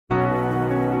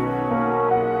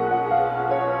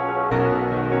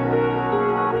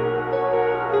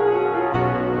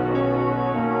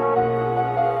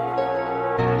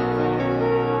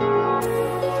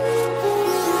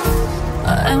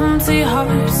empty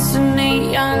hearts and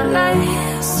neon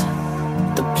lights.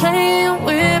 They're playing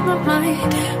with my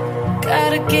mind.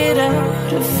 Gotta get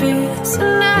out of here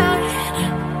tonight.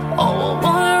 Oh, I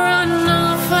wanna run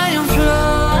off and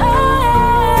fly.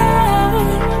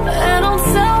 And I'll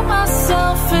tell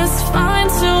myself it's fine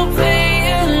to be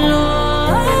alone,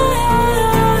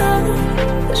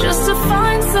 just to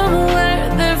find somewhere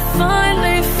that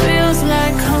finally feels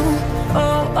like home.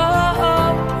 Oh, oh,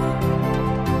 oh.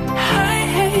 I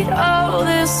hate all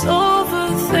this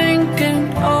overthinking.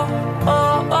 Oh,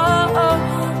 oh, oh, oh.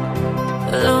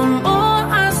 The more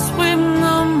I swim,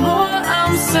 the more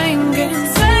I'm sinking.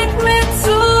 Take me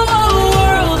to a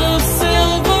world of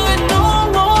silver. No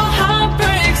more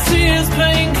heartbreaks, tears,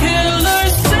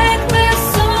 painkillers. Take me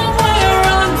somewhere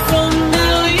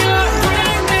unfamiliar.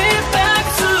 Bring me back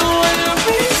to where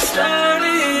we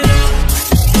started.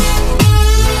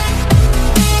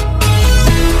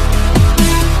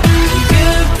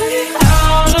 Get me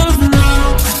out of now.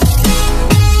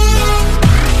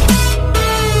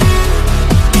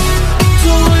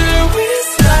 To where we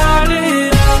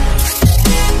started out.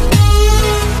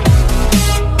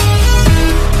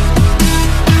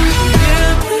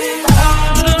 Get me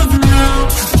out of now.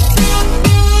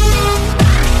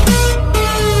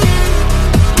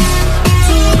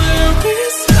 To where we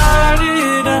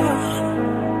started out.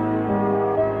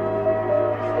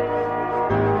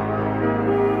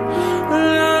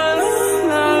 La la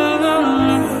la la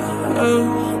la. Oh,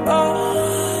 oh.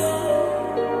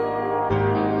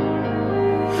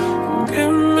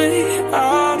 Get me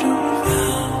out of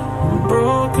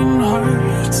broken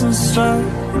hearts and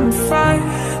starting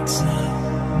fights,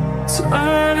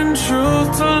 turning truth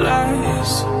to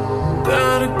lies.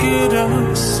 Gotta get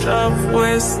up, stop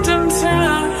wasting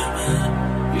time.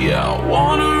 Yeah, I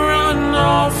wanna run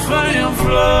off and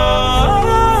fly.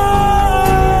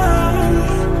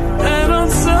 And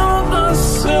I'll tell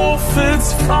myself it's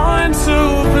fine to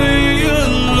be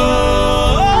alone,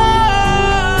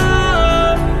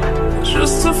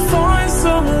 just to find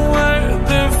somewhere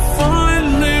that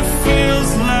finally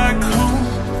feels like home.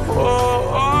 Oh,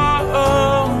 oh,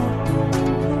 oh.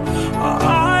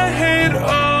 I hate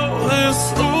all this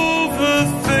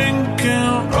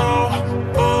overthinking. Oh,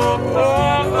 oh,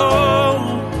 oh, oh.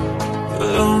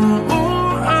 The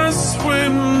more I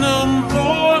swim, the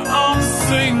more I'm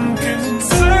sinking.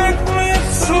 Take me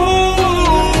to a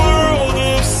world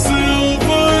of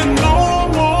silver. No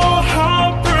more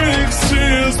heartbreaks,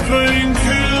 tears,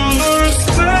 painkillers.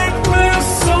 Take me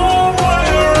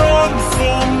somewhere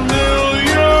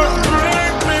unfamiliar.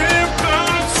 Bring me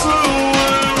back to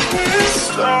where we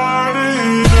started.